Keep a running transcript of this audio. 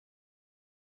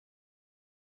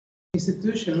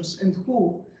institutions and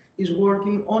who is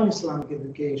working on Islamic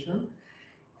education.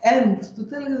 And to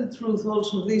tell you the truth,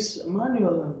 also this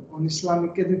manual on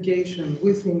Islamic education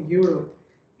within Europe,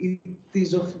 it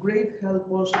is of great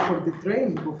help also for the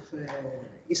training of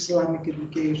Islamic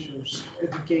educators,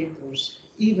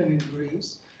 even in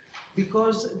Greece,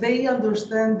 because they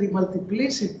understand the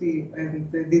multiplicity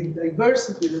and the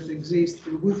diversity that exists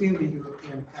within the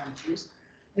European countries.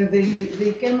 And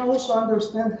they can also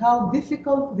understand how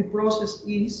difficult the process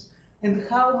is and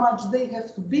how much they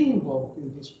have to be involved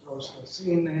in this process,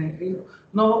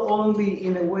 not only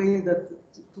in a way that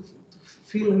to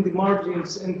fill in the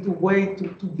margins and to wait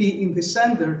to be in the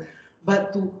center,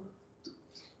 but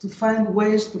to find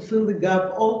ways to fill the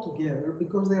gap altogether,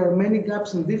 because there are many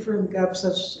gaps and different gaps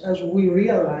as we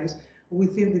realize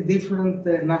within the different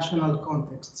national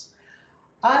contexts.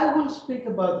 I will speak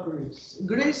about Greece.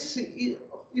 Greece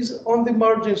is on the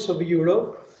margins of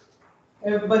Europe,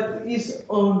 but is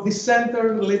on the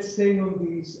center, let's say, on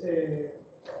these,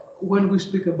 when we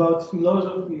speak about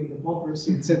philosophy and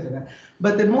democracy, etc.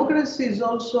 But democracy is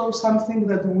also something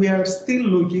that we are still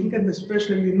looking, and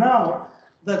especially now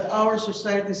that our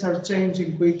societies are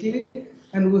changing quickly,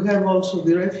 and we have also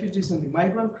the refugees and the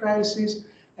migrant crisis,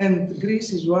 and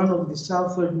Greece is one of the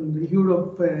Southern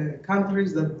Europe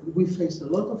countries that we face a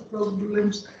lot of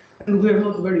problems, and we are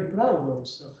not very proud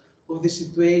also of the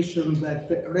situation that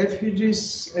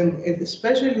refugees, and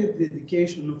especially the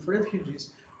education of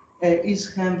refugees,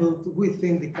 is handled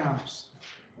within the camps,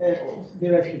 the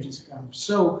refugees camps.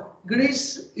 So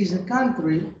Greece is a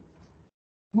country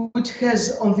which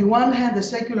has, on the one hand, a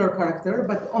secular character,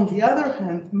 but on the other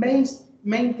hand,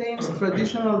 maintains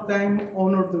traditional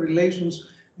time-honored relations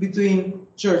between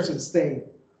church and state.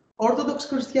 Orthodox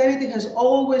Christianity has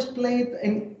always played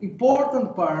an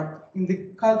important part in the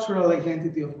cultural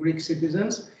identity of Greek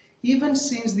citizens, even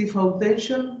since the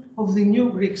foundation of the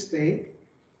new Greek state,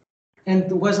 and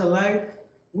was allied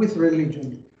with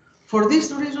religion. For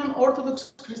this reason,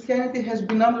 Orthodox Christianity has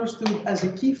been understood as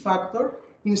a key factor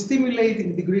in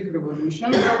stimulating the Greek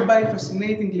Revolution, thereby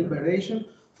facilitating liberation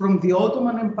from the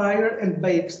Ottoman Empire and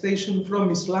by extension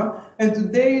from Islam. And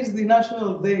today is the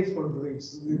national day for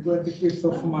Greece, the 25th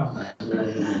of March.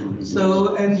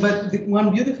 So, but the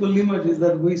one beautiful image is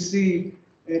that we see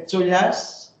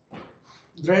cholyas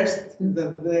dressed,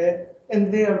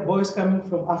 and they are boys coming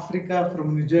from Africa,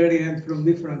 from Nigeria, and from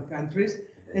different countries.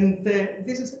 And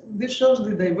this shows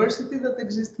the diversity that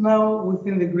exists now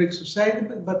within the Greek society,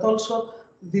 but also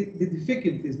the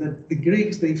difficulties that the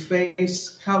Greeks, they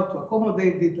face, how to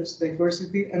accommodate this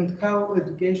diversity, and how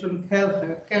education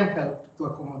can help to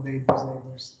accommodate this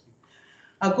diversity.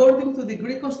 According to the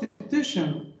Greek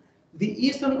constitution, the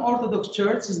Eastern Orthodox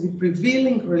Church is the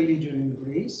prevailing religion in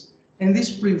Greece, and this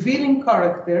prevailing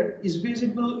character is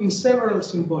visible in several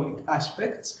symbolic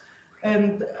aspects,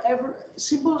 and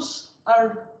symbols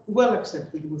are well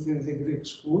accepted within the Greek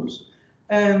schools,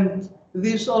 and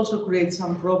this also creates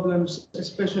some problems,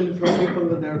 especially for people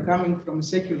that are coming from a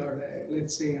secular,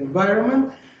 let's say,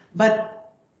 environment,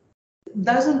 but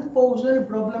doesn't pose any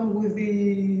problem with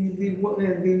the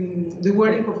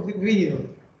wearing of the veil,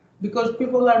 because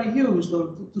people are used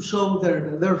to show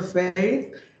their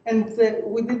faith, and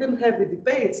we didn't have the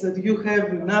debates that you have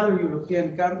in other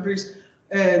European countries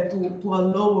to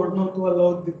allow or not to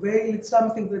allow the veil. It's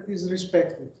something that is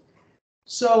respected.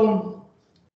 So,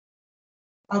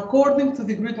 according to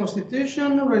the Greek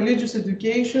constitution, religious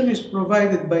education is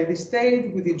provided by the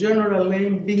state, with the general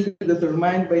aim being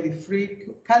determined by the free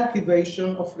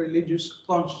cultivation of religious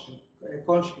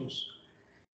conscience.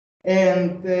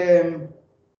 And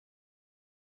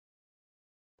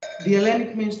the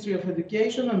Hellenic Ministry of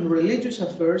Education and Religious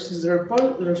Affairs is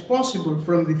responsible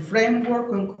for the framework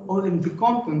and the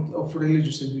content of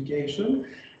religious education,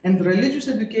 and religious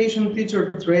education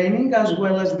teacher training, as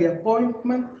well as the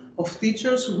appointment of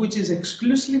teachers, which is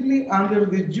exclusively under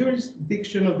the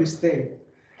jurisdiction of the state.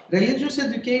 Religious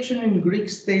education in Greek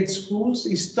state schools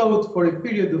is taught for a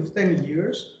period of 10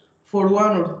 years, for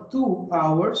 1 or 2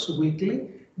 hours weekly,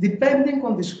 depending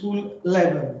on the school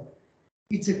level.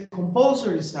 It's a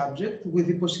compulsory subject with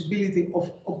the possibility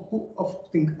of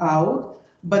opting out,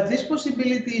 but this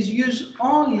possibility is used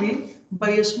only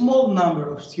by a small number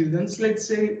of students, let's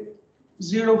say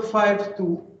 0.5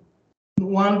 to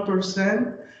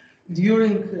 1%,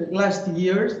 during the last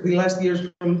years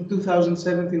from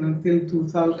 2017 until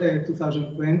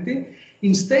 2020.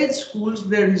 In state schools,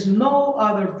 there is no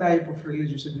other type of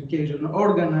religious education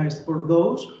organized for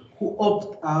those who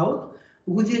opt out,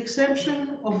 with the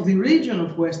exception of the region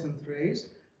of Western Thrace,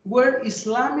 where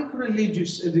Islamic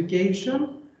religious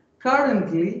education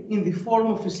currently in the form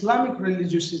of Islamic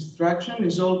religious instruction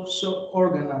is also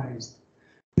organized.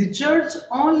 The Church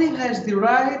only has the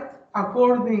right,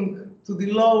 according to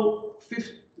the law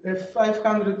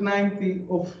 590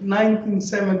 of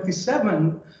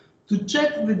 1977, to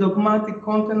check the dogmatic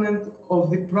content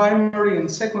of the primary and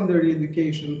secondary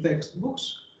education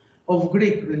textbooks of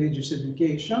Greek religious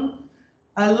education,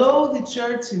 although the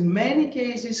Church in many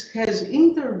cases has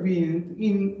intervened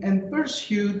in and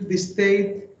pursued the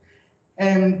state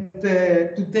and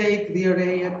to take the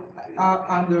area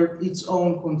under its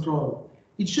own control.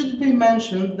 It should be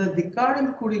mentioned that the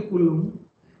current curriculum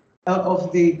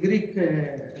of the Greek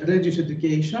religious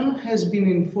education has been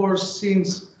in force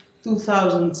since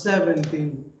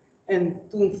 2017 and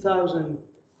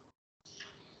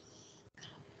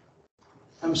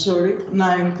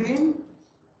 19,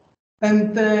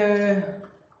 and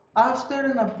after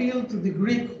an appeal to the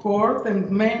Greek court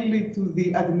and mainly to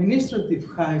the administrative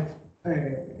high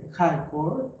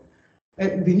court,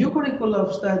 the new curricula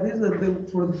of studies that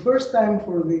for the first time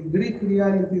for the Greek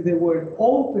reality, they were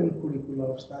open curricula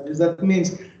of studies. That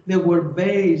means they were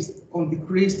based on the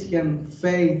Christian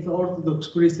faith, Orthodox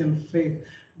Christian faith,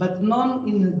 but not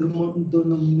in a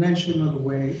denominational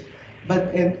way,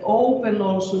 but and open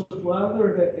also to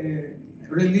other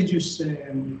religious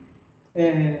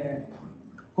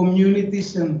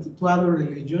communities and to other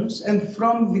religions. And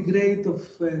from the grade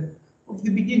of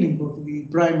the beginning of the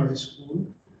primary school,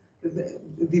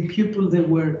 the pupil, they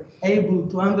were able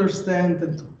to understand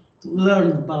and to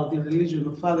learn about the religion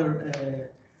of other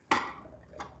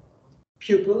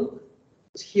pupils.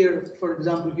 Here, for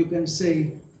example, you can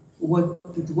say what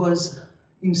it was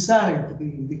inside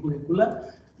the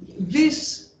curricula.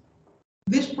 This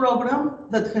program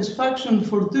that has functioned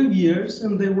for 2 years,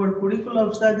 and they were curricula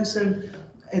of studies and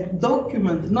a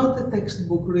document, not a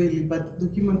textbook really, but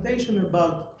documentation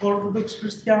about Orthodox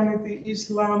Christianity,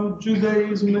 Islam,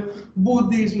 Judaism,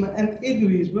 Buddhism, and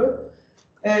Hinduism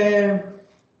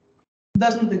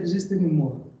doesn't exist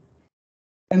anymore.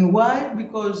 And why?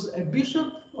 Because a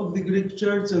bishop of the Greek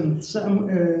Church and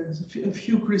a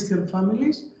few Christian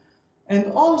families,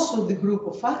 and also the group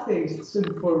of atheists,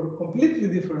 and for completely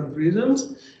different reasons,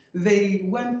 they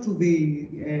went to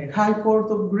the High Court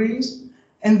of Greece.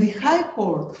 And the High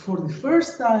Court, for the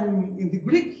first time in the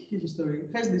Greek history,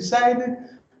 has decided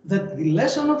that the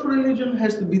lesson of religion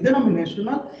has to be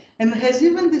denominational, and has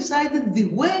even decided the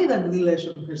way that the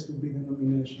lesson has to be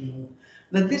denominational.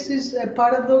 That this is a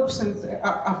paradox and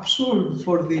absurd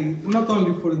for not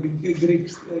only for the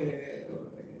Greek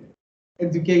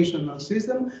educational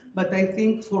system, but I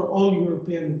think for all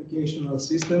European educational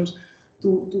systems,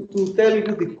 to tell you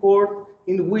the court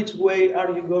in which way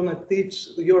are you going to teach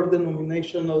your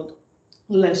denominational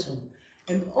lesson.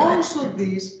 And also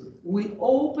this, we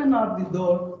open up the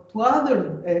door to other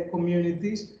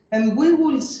communities, and we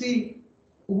will see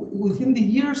within the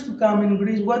years to come in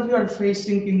Greece what you are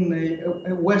facing in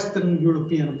Western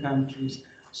European countries.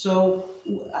 So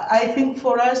I think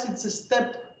for us it's a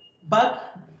step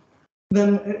back,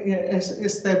 then a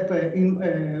step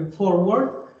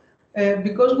forward.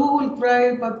 Because we will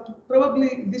try, but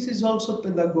probably this is also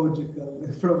pedagogical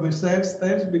from a sense,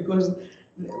 because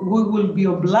we will be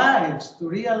obliged to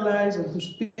realize and to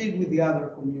speak with the other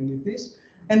communities.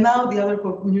 And now the other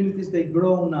communities, they've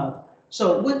grown up.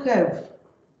 So we have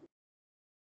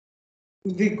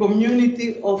the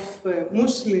community of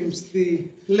Muslims,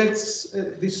 the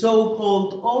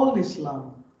so-called All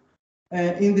Islam,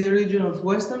 in the region of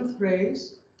Western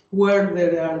Thrace, where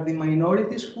there are the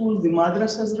minority schools, the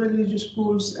madrasahs religious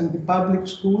schools, and the public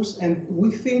schools. And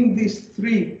within these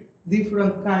three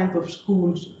different kinds of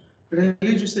schools,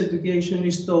 religious education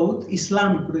is taught,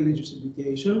 Islamic religious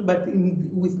education, but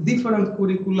with different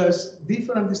curricula,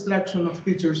 different instruction of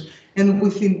teachers, and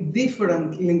within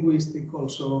different linguistic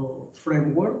also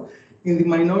framework. In the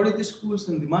minority schools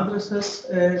and the madrasahs,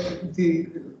 the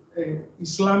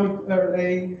Islamic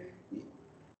array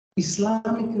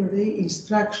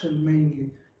instruction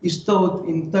mainly is taught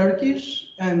in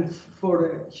Turkish and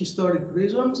for historic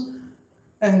reasons.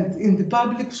 And in the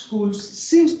public schools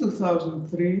since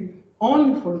 2003,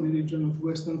 only for the region of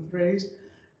Western Thrace,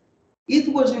 it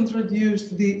was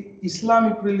introduced the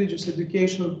Islamic Religious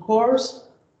Education course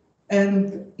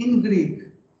and in Greek.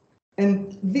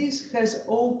 And this has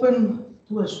opened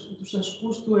to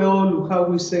askous to eolu, how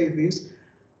we say this,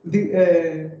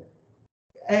 the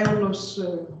Aeolus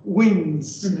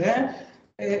wins,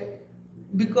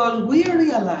 because we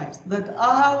realized that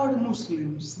our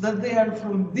Muslims, that they are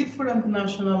from different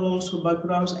national also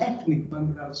backgrounds, ethnic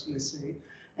backgrounds, let's say,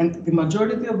 and the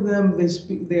majority of them,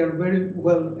 they are very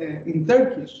well in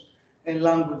Turkish.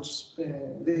 language.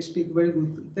 They speak very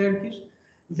good Turkish.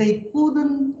 They were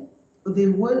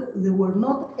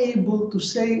not able to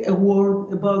say a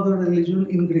word about their religion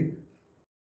in Greek.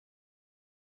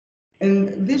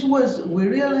 And we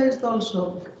realized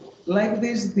also, like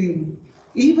this,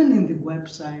 even in the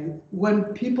website, when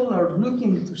people are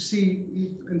looking to see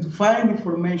and to find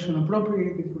information,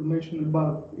 appropriate information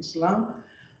about Islam,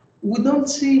 we don't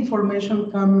see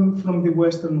information coming from the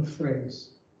Western Thrace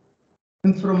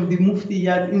and from the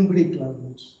Muftiyat in Greek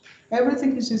language.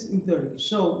 Everything is in Turkish,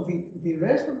 so the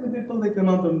rest of the people, they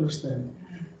cannot understand.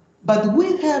 But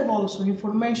we have also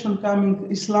information coming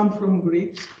Islam from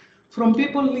Greeks, from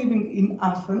people living in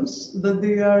Athens, that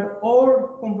they are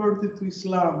or converted to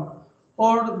Islam,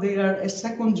 or they are a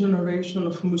second generation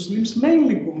of Muslims,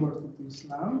 mainly converted to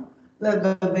Islam,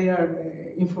 that they are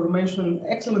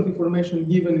excellent information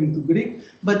given into Greek,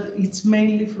 but it's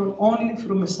mainly only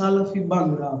from a Salafi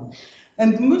background.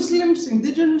 And Muslims,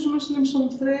 indigenous Muslims on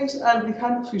Thrace, are the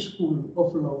Hanafi school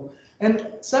of law.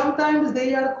 And sometimes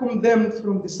they are condemned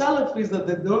from the Salafis that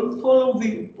they don't follow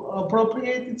the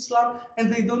appropriate Islam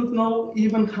and they don't know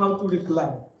even how to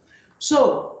reply.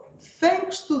 So,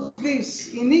 thanks to this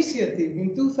initiative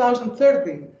in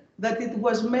 2013, that it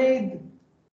was made,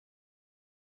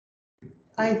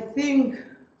 I think,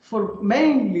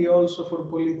 mainly also for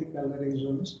political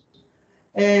reasons,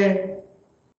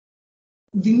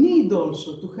 the need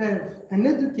also to have an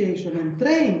education and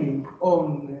training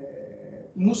on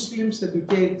Muslims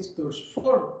educators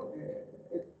for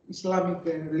Islamic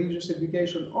religious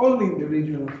education only in the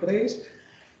region of Thrace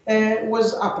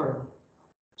was apparent.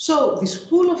 So the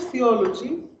School of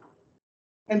Theology,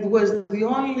 and was the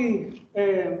only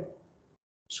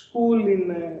school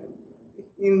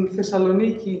in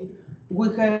Thessaloniki,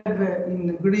 we have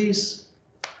in Greece,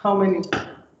 how many?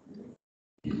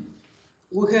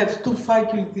 We have 2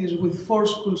 faculties with 4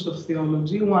 schools of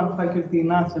theology, 1 faculty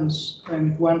in Athens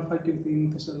and 1 faculty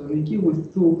in Thessaloniki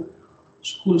with 2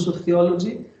 schools of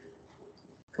theology.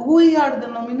 We are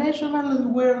denominational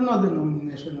and we are not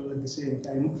denominational at the same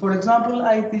time. For example,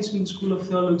 I teach in the School of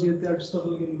Theology at the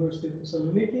Aristotle University of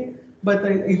Thessaloniki, but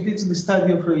I teach the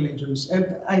study of religions,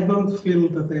 and I don't feel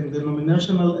that I'm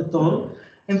denominational at all.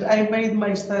 And I made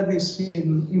my studies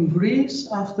in Greece,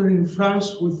 after in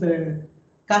France with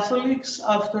Catholics,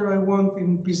 after I went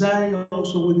in Pizai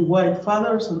also with the White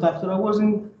Fathers, and after I was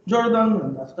in Jordan,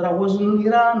 and after I was in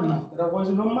Iran, and after I was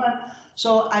in Oman.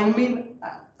 So I mean,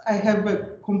 I have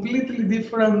a completely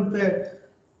different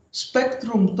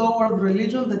spectrum toward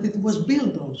religion, that it was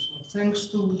built also, thanks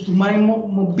to my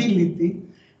mobility,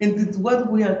 and it's what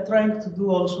we are trying to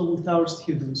do also with our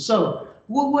students. So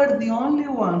we were the only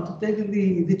one to take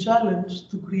the challenge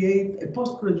to create a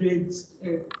postgraduate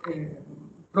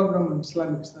program in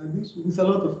Islamic studies with a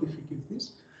lot of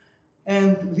difficulties.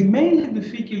 And the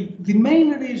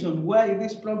main reason why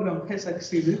this program has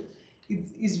succeeded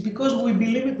is because we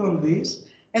believe it on this,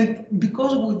 and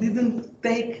because we didn't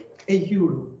take a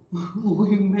euro.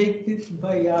 We make it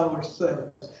by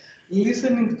ourselves.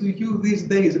 Listening to you these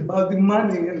days about the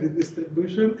money and the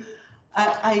distribution,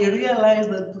 I realize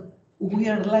that we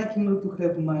are lucky not to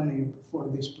have money for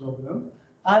this program.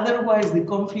 Otherwise, the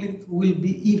conflict will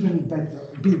be even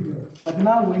bigger. But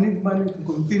now we need money to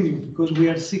continue, because we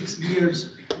are 6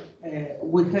 years.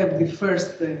 We have the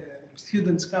first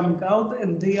students coming out,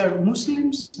 and they are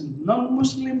Muslims and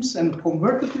non-Muslims and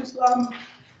converted to Islam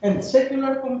and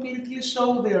secular completely.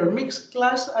 So they are mixed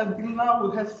class. Until now,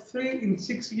 we have in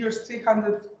 6 years,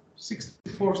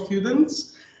 364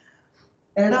 students.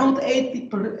 Around 80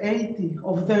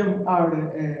 of them are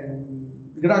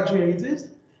graduated.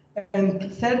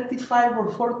 And 35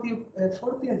 or 40, I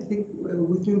think,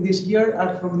 within this year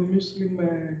are from the Muslim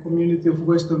community of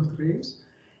Western Thrace.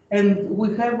 And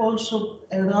we have also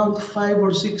around 5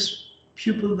 or 6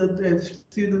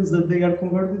 students that they are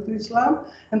converted to Islam,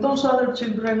 and also other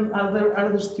children,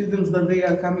 other students that they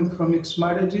are coming from mixed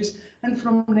marriages and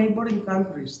from neighboring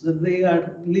countries, that they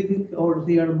are living or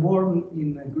they are born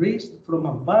in Greece, from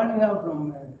Albania,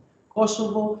 from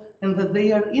Kosovo, and that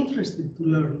they are interested to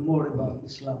learn more about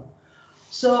Islam.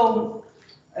 So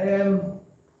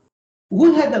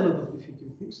we had a lot of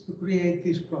difficulties to create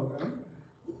this program,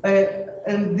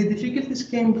 and the difficulties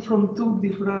came from 2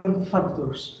 different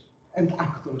factors and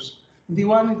actors. The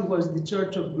one, it was the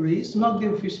Church of Greece, not the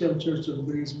official Church of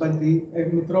Greece, but the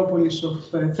metropolis of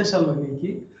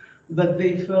Thessaloniki, that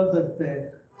they felt that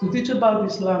to teach about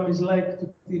Islam is like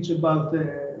to teach about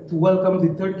to welcome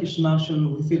the Turkish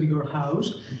nation within your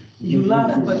house. You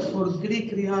laugh, but for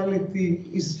Greek reality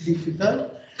is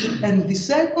difficult. And the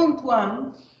second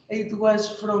one, it was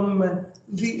from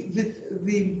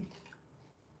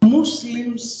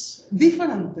Muslims,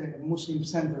 different Muslim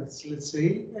centers, let's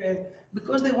say,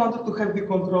 because they wanted to have the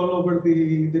control over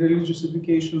the religious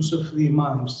educations of the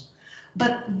imams.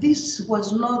 But this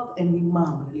was not an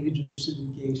imam religious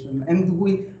education, and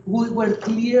we were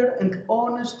clear and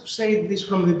honest to say this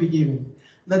from the beginning,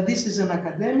 that this is an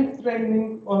academic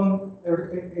training on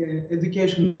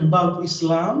education about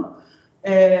Islam.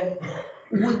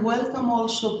 We welcome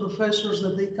also professors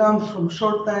that they come from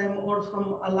short time or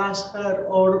from Alaska,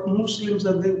 or Muslims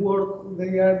that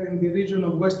they are in the region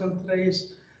of Western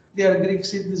Thrace, they are Greek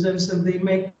citizens, and they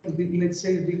make, let's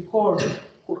say, the core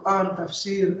Quran,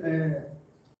 tafsir,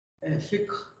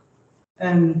 fiqh,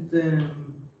 and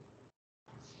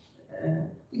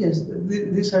yes,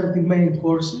 these are the main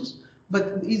courses,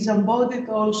 but it's embodied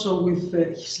also with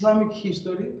Islamic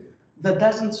history that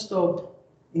doesn't stop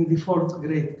in the fourth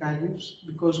grade caliphs,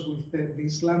 because with the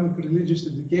Islamic religious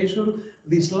education,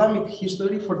 the Islamic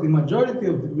history for the majority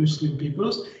of the Muslim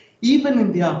peoples, even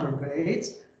in the upper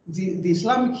grades, the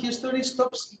Islamic history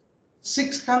stops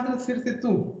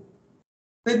 632.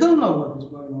 They don't know what is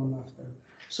going on after.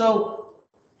 So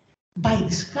by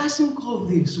discussing all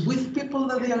this with people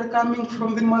that they are coming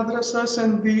from the madrasahs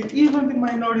and even the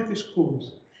minority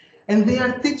schools, and they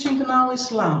are teaching now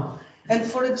Islam. And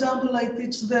for example, I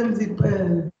teach them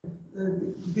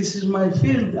this is my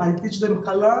field. I teach them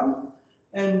Kalam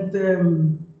and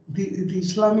the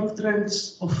Islamic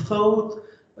trends of thought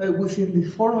within the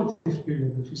formative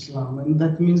period of Islam, and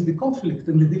that means the conflict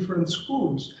in the different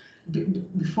schools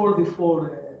before the four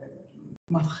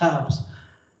madrasahs.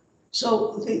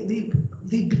 So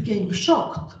they became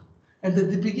shocked, and at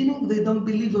the beginning they don't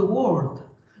believe a word.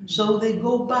 So they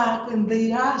go back and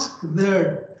they ask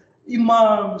their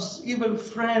imams, even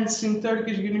friends in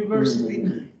Turkish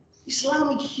university.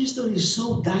 Islamic history is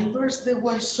so diverse. There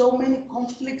were so many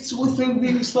conflicts within the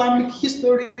Islamic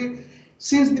history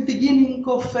since the beginning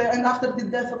of and after the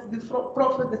death of the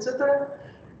Prophet, etc.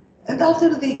 And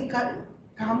after they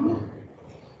come,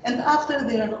 and after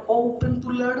they are open to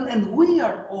learn, and we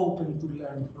are open to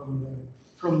learn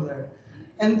from there.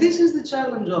 And this is the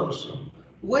challenge also.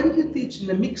 When you teach in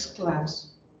a mixed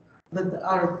class that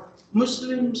are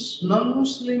Muslims,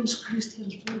 non-Muslims,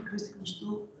 Christians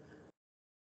too,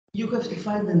 you have to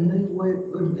find a new way,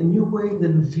 a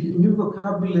new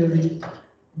vocabulary,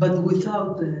 but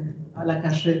without a la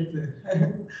cachette,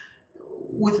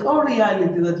 with all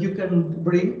reality that you can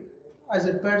bring as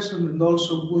a person, and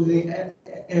also with the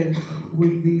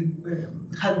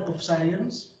help of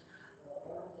science.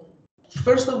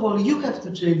 First of all, you have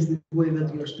to change the way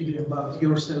that you're speaking about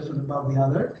yourself and about the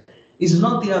other. It's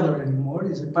not the other anymore,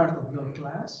 it's a part of your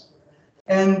class.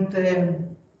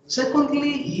 And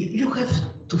secondly, you have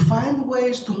to find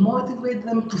ways to motivate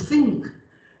them to think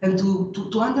and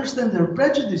to understand their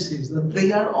prejudices, that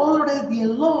they are already a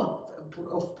lot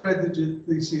of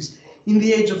prejudices in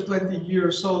the age of 20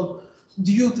 years old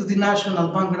due to the national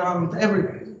background,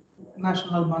 every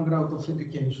national background of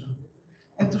education.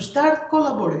 And to start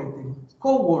collaborating,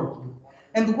 co-working.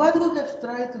 And what we have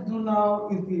tried to do now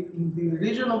in the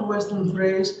region of Western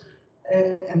Thrace,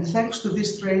 and thanks to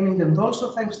this training and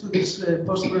also thanks to this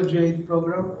postgraduate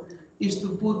program, is to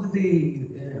put the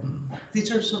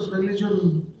teachers of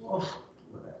religion, of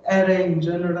RA in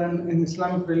general, and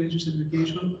Islamic religious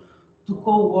education to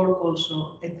co-work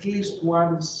also at least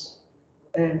once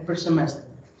per semester.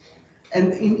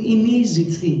 And in easy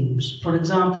themes, for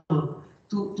example,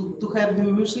 to have the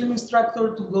Muslim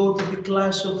instructor to go to the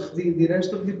class of the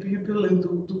rest of the people and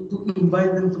to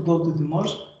invite them to go to the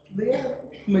mosque. There are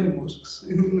many mosques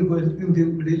in the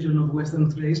region of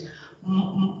Western Thrace,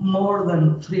 more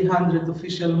than 300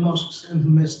 official mosques and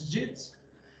masjids.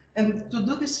 And to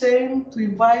do the same, to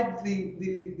invite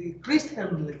the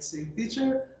Christian, let's say,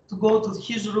 teacher to go to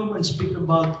his room and speak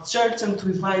about church and to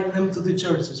invite them to the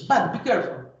churches. But be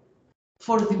careful.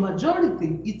 For the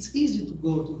majority, it's easy to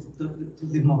go to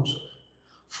the mosque.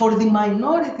 For the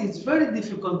minority, it's very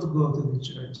difficult to go to the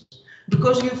church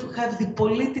because you have the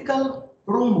political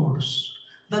rumors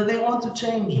that they want to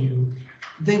change you.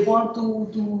 They want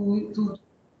to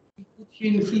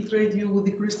infiltrate you with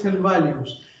the Christian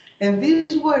values. And these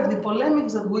were the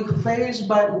polemics that we faced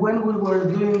when we were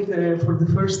doing for the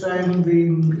first time,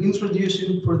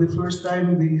 introducing for the first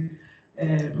time the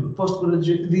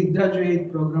postgraduate, the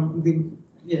graduate program, the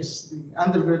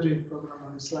undergraduate program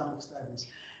on Islamic studies.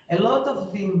 A lot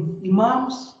of the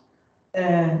imams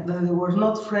that they were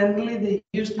not friendly, they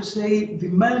used to say the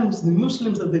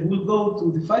Muslims that they will go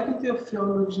to the Faculty of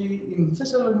Theology in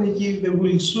Thessaloniki, they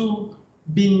will soon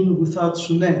being without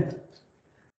sunnah.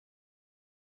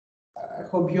 I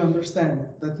hope you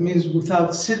understand. That means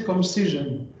without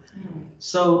circumcision.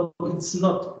 So it's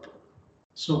not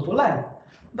so polite.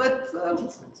 But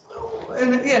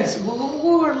and yes, we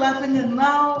were laughing, and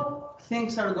now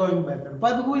things are going better.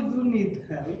 But we do need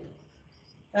help.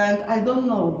 And I don't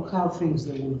know how things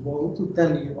they will go, to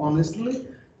tell you honestly,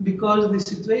 because the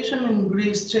situation in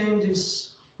Greece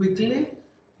changes quickly,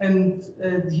 and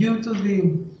due to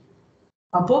the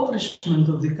impoverishment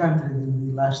of the country in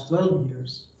the last 12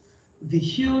 years, the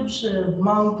huge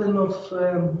amount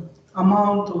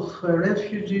of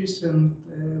refugees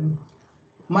and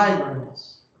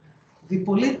migrants, the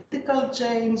political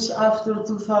change after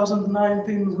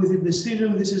 2019 with the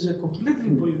decision, this is a completely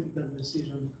political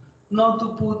decision, not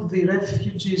to put the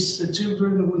refugees'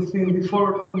 children within the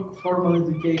formal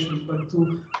education, but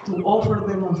to offer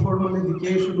them a formal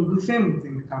education within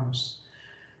the camps.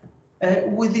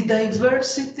 With the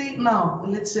diversity, now,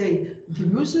 let's say, the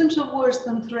Muslims of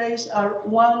Western Thrace are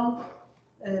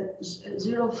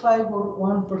 0.05 or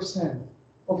 1%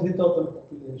 of the total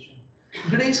population.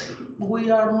 Greece,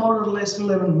 we are more or less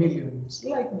 11 million, it's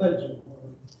like Belgium.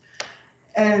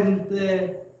 And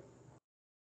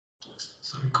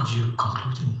sorry, could you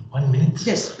conclude in 1 minute?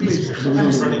 yes, please.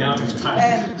 I'm running out of time.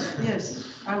 And yes,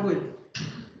 I will.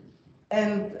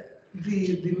 And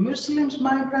the Muslims,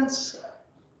 migrants,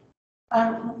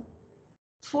 are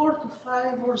 4 to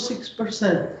 5 or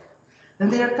 6%,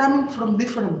 and they are coming from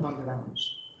different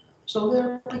backgrounds. So they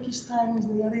are Pakistanis,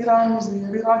 they are Iranis, they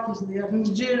are Iraqis, they are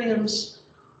Nigerians,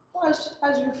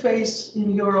 as you face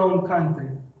in your own country.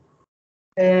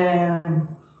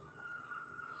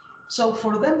 So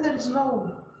for them, there is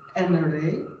no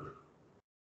NRA.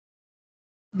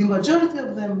 The majority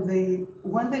of them,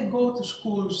 when they go to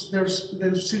schools, their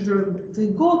children, they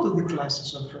go to the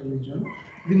classes of religion.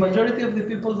 The majority of the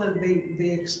people that they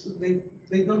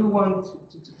don't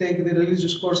want to take the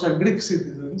religious course are Greek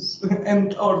citizens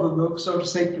and Orthodox or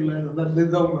secular, that they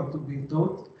don't want to be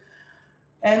taught.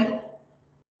 And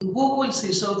we will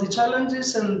see. So the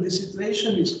challenges and the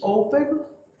situation is open.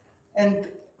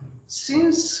 And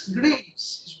since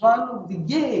Greece is one of the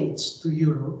gates to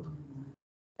Europe,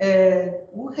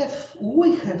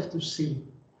 we have to see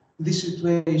the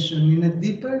situation in a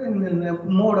deeper and in a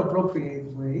more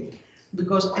appropriate way,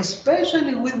 because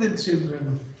especially with the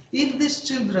children, if these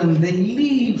children, they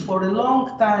live for a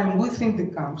long time within the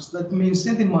camps, that means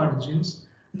in the margins,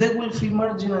 they will feel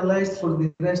marginalized for the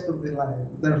rest of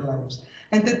their lives.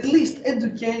 And at least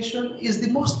education is the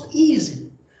most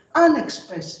easy,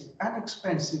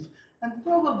 inexpensive, and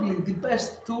probably the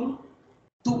best tool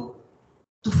to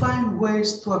find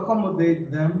ways to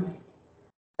accommodate them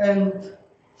and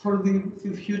for the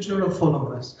future of all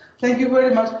of us. Thank you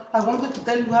very much. I wanted to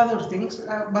tell you other things,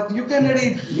 but you can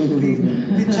read.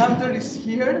 The chapter is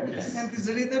here, and is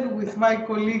written with my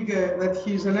colleague that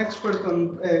he's an expert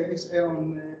on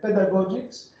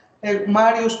pedagogics,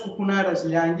 Marios Koukounaras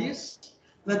Liangis,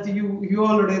 that you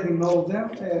already know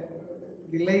them,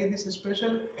 the ladies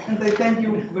especially, and I thank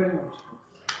you very much.